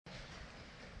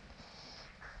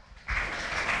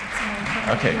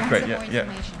Okay, great. Yeah.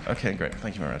 Okay, great.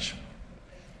 Thank you very much.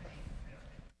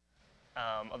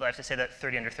 Although I have to say that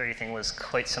 30 under 30 thing was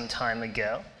quite some time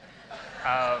ago.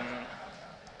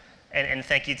 And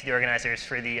thank you to the organizers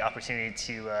for the opportunity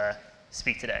to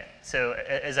speak today. So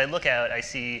as I look out, I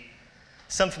see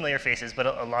some familiar faces, but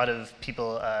a lot of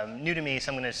people new to me,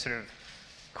 so I'm going to sort of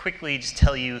quickly just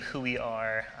tell you who we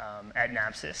are at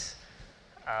Nabsys.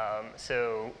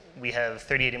 So we have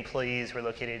 38 employees. We're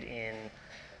located in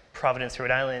Providence,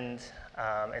 Rhode Island,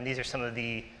 and these are some of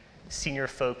the senior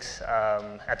folks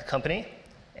at the company.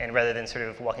 And rather than sort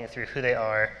of walking through who they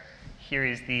are, here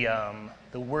is the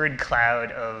word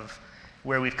cloud of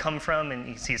where we've come from, and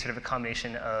you can see sort of a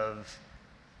combination of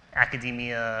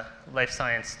academia, life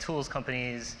science tools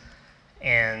companies,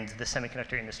 and the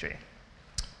semiconductor industry.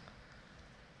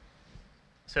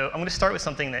 So I'm going to start with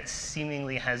something that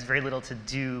seemingly has very little to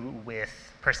do with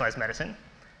personalized medicine.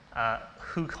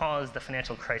 Who caused the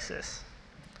financial crisis?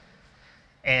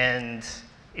 And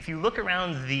if you look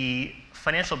around the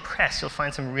financial press, you'll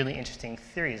find some really interesting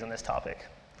theories on this topic,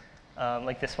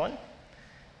 like this one,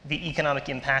 the economic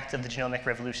impact of the genomic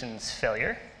revolution's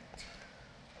failure,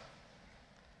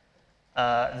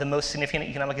 the most significant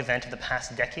economic event of the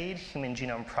past decade, Human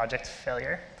Genome Project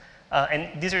failure.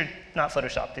 And these are not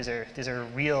Photoshopped, these are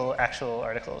real, actual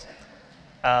articles.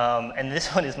 And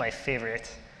this one is my favorite.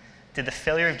 Did the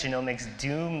failure of genomics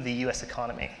doom the US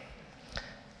economy?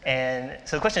 And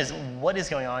so the question is, what is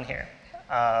going on here?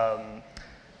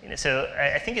 So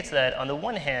I think it's that on the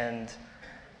one hand,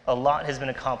 a lot has been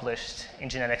accomplished in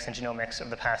genetics and genomics over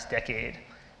the past decade,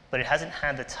 but it hasn't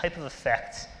had the type of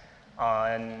effect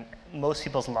on most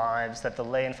people's lives that the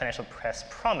lay and financial press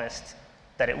promised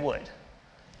that it would,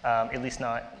 at least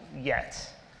not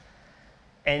yet.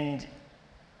 And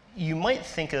you might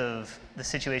think of the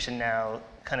situation now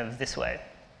kind of this way.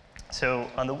 So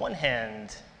on the one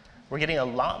hand, we're getting a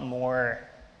lot more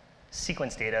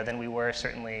sequence data than we were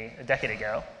certainly a decade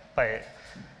ago by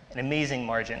an amazing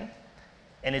margin.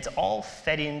 And it's all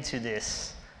fed into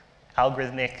this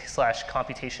algorithmic slash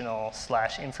computational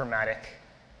slash informatic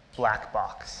black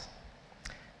box.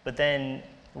 But then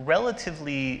a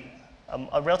relatively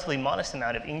modest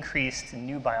amount of increased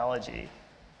new biology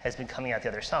has been coming out the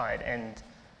other side. And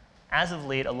as of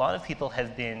late, a lot of people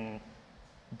have been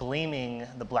blaming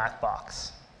the black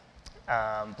box,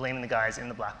 blaming the guys in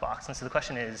the black box. And so the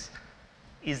question is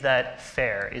that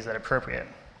fair? Is that appropriate?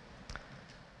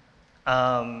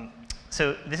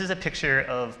 So this is a picture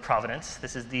of Providence.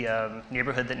 This is the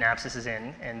neighborhood that Nabsys is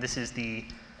in, and this is the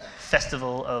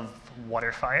Festival of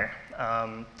Waterfire.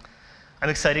 I'm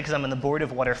excited because I'm on the board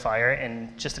of Waterfire,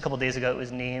 and just a couple days ago it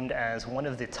was named as one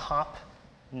of the top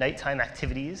nighttime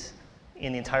activities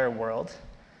in the entire world.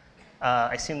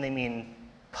 I assume they mean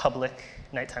public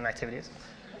nighttime activities.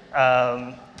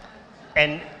 And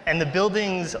the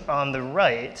buildings on the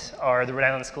right are the Rhode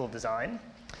Island School of Design,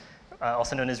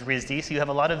 also known as RISD. So you have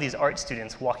a lot of these art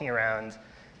students walking around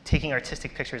taking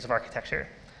artistic pictures of architecture.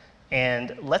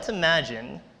 And let's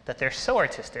imagine that they're so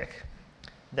artistic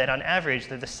that on average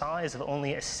they're the size of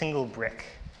only a single brick.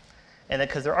 And that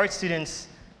because they're art students,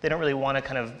 they don't really want to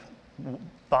kind of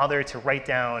bother to write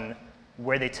down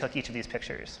where they took each of these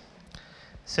pictures.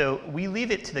 So we leave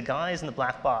it to the guys in the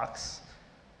black box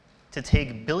to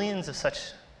take billions of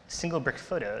such single brick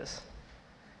photos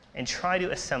and try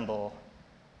to assemble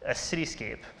a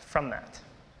cityscape from that.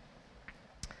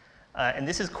 And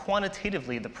this is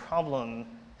quantitatively the problem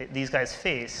that these guys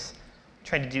face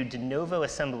trying to do de novo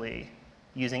assembly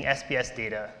using SBS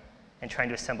data and trying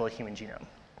to assemble a human genome.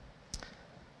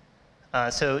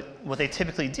 So what they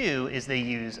typically do is they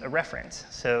use a reference.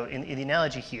 So in the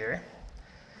analogy here,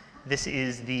 these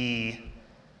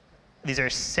are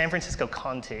San Francisco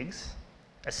contigs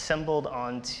assembled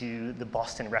onto the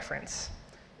Boston reference.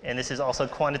 And this is also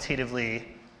quantitatively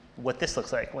what this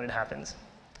looks like when it happens.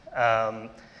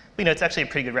 But, it's actually a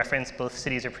pretty good reference. Both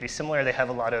cities are pretty similar. They have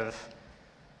a lot of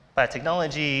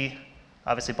biotechnology.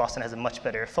 Obviously, Boston has a much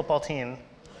better football team.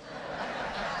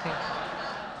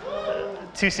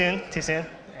 Too soon? Too soon?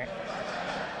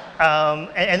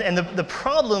 And the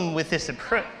problem with this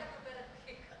approach,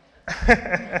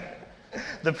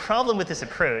 the problem with this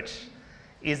approach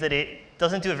is that it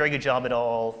doesn't do a very good job at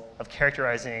all of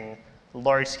characterizing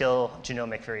large-scale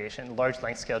genomic variation,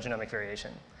 large-length-scale genomic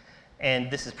variation.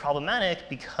 And this is problematic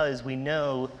because we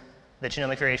know that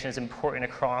genomic variation is important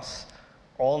across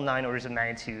all 9 orders of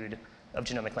magnitude of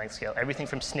genomic length scale. Everything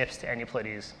from SNPs to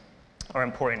aneuploidies are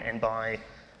important, and by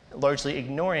largely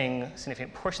ignoring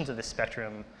significant portions of this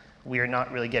spectrum, we are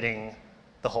not really getting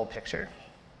the whole picture.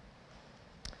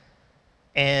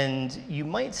 And you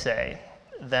might say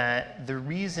that the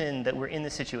reason that we're in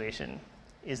this situation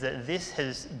is that this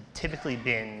has typically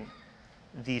been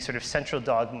the sort of central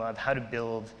dogma of how to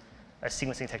build a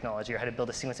sequencing technology or how to build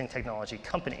a sequencing technology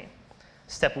company.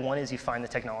 Step one is you find the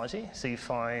technology. So you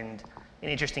find an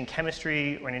interesting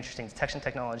chemistry or an interesting detection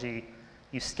technology,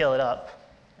 you scale it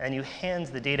up, and you hand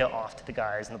the data off to the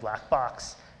guys in the black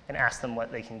box and ask them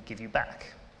what they can give you back.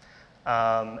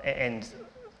 And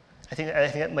I think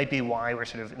that might be why we're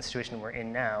sort of in the situation we're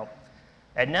in now.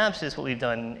 At Nabsys, what we've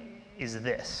done is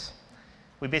this.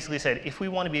 We basically said, if we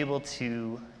want to be able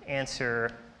to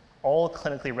answer all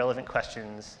clinically relevant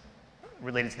questions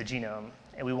related to the genome,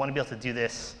 and we want to be able to do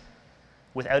this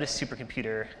without a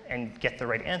supercomputer and get the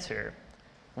right answer,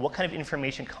 what kind of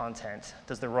information content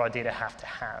does the raw data have to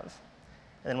have?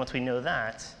 And then once we know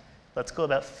that, let's go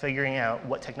about figuring out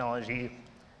what technology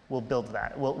will build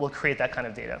that, will create that kind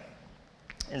of data.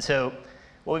 And so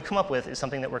what we've come up with is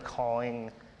something that we're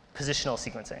calling positional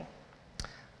sequencing.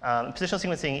 Positional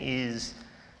sequencing is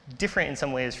different in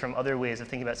some ways from other ways of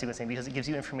thinking about sequencing because it gives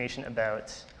you information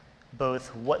about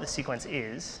both what the sequence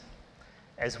is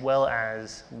as well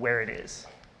as where it is.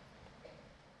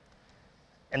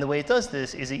 And the way it does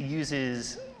this is it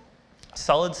uses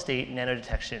solid-state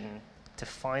nanodetection to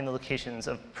find the locations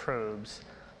of probes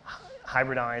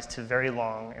hybridized to very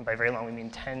long, and by very long we mean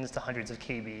tens to hundreds of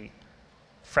kb,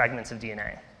 fragments of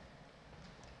DNA.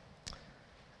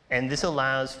 And this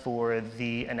allows for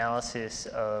the analysis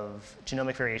of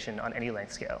genomic variation on any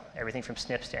length scale, everything from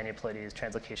SNPs to aneuploidies,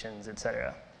 translocations, et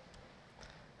cetera.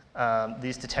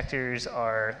 These detectors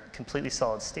are completely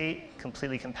solid state,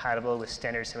 completely compatible with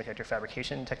standard semiconductor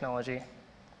fabrication technology.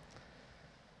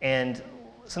 And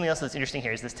something else that's interesting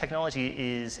here is this technology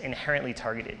is inherently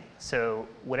targeted. So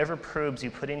whatever probes you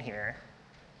put in here,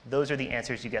 those are the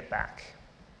answers you get back.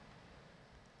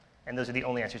 And those are the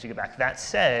only answers you get back. That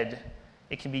said,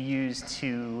 it can be used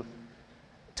to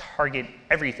target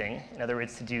everything, in other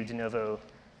words, to do de novo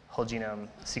whole genome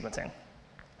sequencing.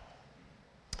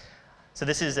 So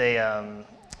this is a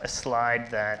slide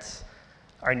that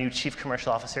our new Chief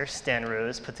Commercial Officer, Stan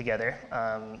Rose, put together.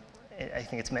 I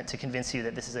think it's meant to convince you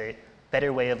that this is a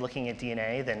better way of looking at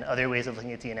DNA than other ways of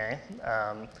looking at DNA.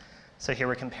 So here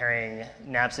we're comparing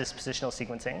Nabsys positional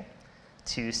sequencing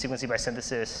to sequencing by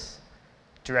synthesis,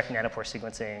 direct nanopore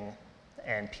sequencing,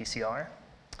 and PCR.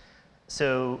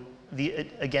 So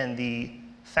again, the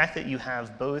fact that you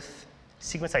have both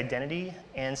sequence identity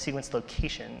and sequence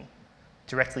location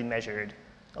directly measured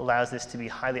allows this to be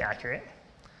highly accurate.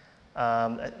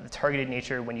 The targeted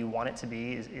nature when you want it to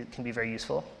be, it can be very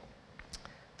useful.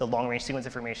 The long-range sequence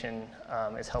information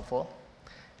is helpful.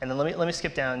 And then let me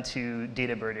skip down to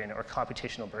data burden or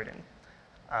computational burden.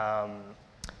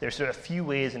 There's sort of a few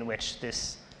ways in which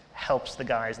this helps the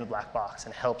guys in the black box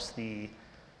and helps the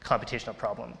computational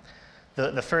problem.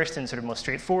 The first and sort of most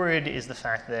straightforward is the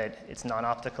fact that it's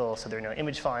non-optical, so there are no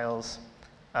image files.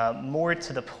 More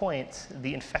to the point,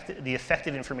 the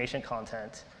effective information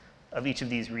content of each of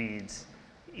these reads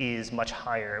is much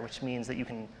higher, which means that you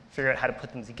can figure out how to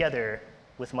put them together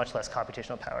with much less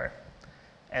computational power.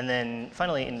 And then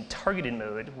finally, in targeted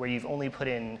mode, where you've only put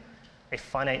in a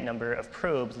finite number of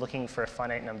probes looking for a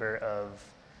finite number of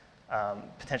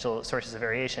potential sources of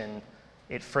variation,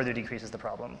 it further decreases the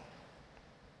problem.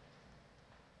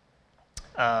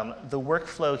 The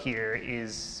workflow here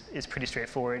is pretty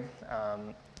straightforward.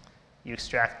 You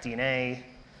extract DNA,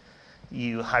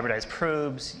 you hybridize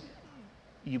probes,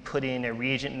 you put in a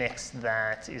reagent mix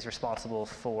that is responsible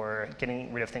for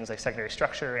getting rid of things like secondary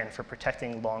structure and for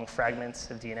protecting long fragments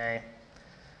of DNA.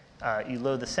 You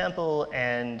load the sample,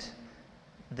 and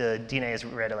the DNA is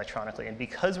read electronically. And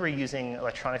because we're using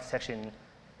electronic detection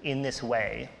in this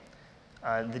way,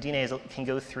 the DNA can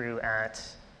go through at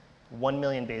 1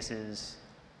 million bases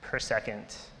per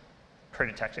second per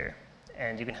detector.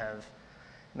 And you can have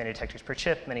many detectors per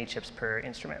chip, many chips per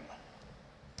instrument.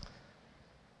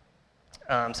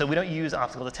 So we don't use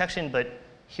optical detection, but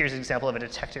here's an example of a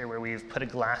detector where we've put a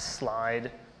glass slide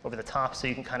over the top so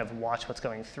you can kind of watch what's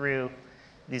going through.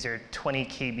 These are 20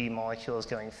 kb molecules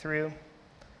going through.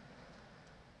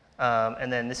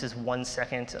 And then this is 1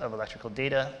 second of electrical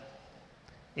data.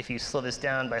 If you slow this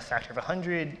down by a factor of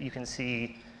 100, you can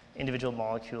see individual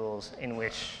molecules in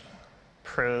which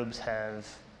probes have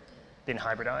been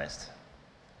hybridized.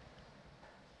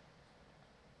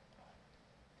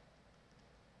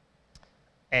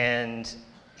 And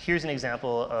here's an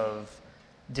example of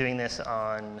doing this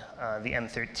on the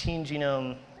M13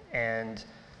 genome. And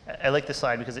I like this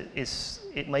slide because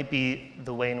it might be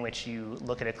the way in which you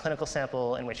look at a clinical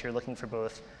sample in which you're looking for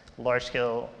both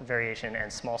large-scale variation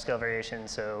and small-scale variation.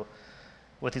 So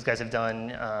what these guys have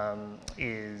done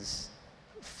is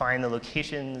find the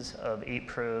locations of 8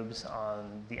 probes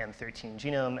on the M13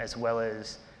 genome, as well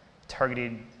as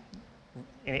targeted,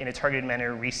 in a targeted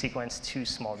manner, resequence 2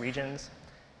 small regions.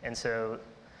 And so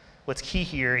what's key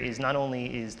here is not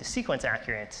only is the sequence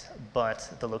accurate,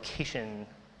 but the location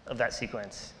of that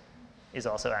sequence is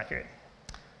also accurate.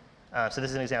 So this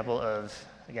is an example of,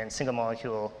 again, single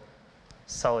molecule,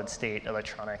 solid state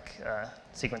electronic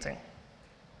sequencing.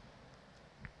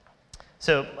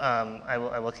 So I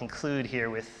will conclude here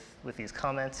with these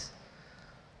comments.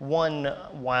 One,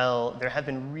 while there have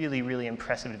been really, really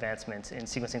impressive advancements in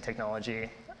sequencing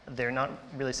technology, they're not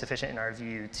really sufficient in our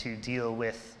view to deal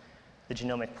with the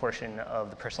genomic portion of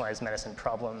the personalized medicine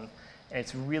problem. And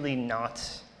it's really not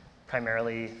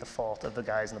primarily the fault of the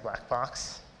guys in the black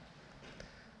box.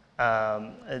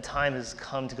 The time has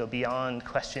come to go beyond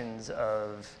questions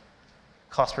of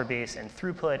cost per base and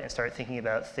throughput and start thinking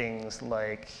about things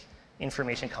like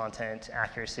information content,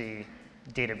 accuracy,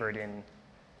 data burden,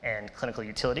 and clinical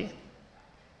utility.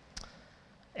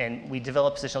 And we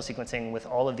develop positional sequencing with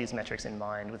all of these metrics in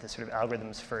mind, with this sort of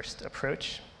algorithms first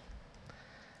approach.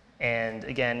 And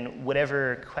again,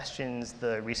 whatever questions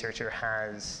the researcher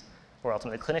has, or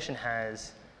ultimately the clinician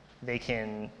has, they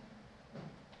can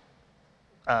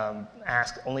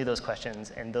ask only those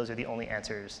questions, and those are the only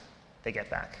answers they get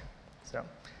back. So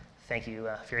thank you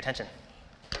for your attention.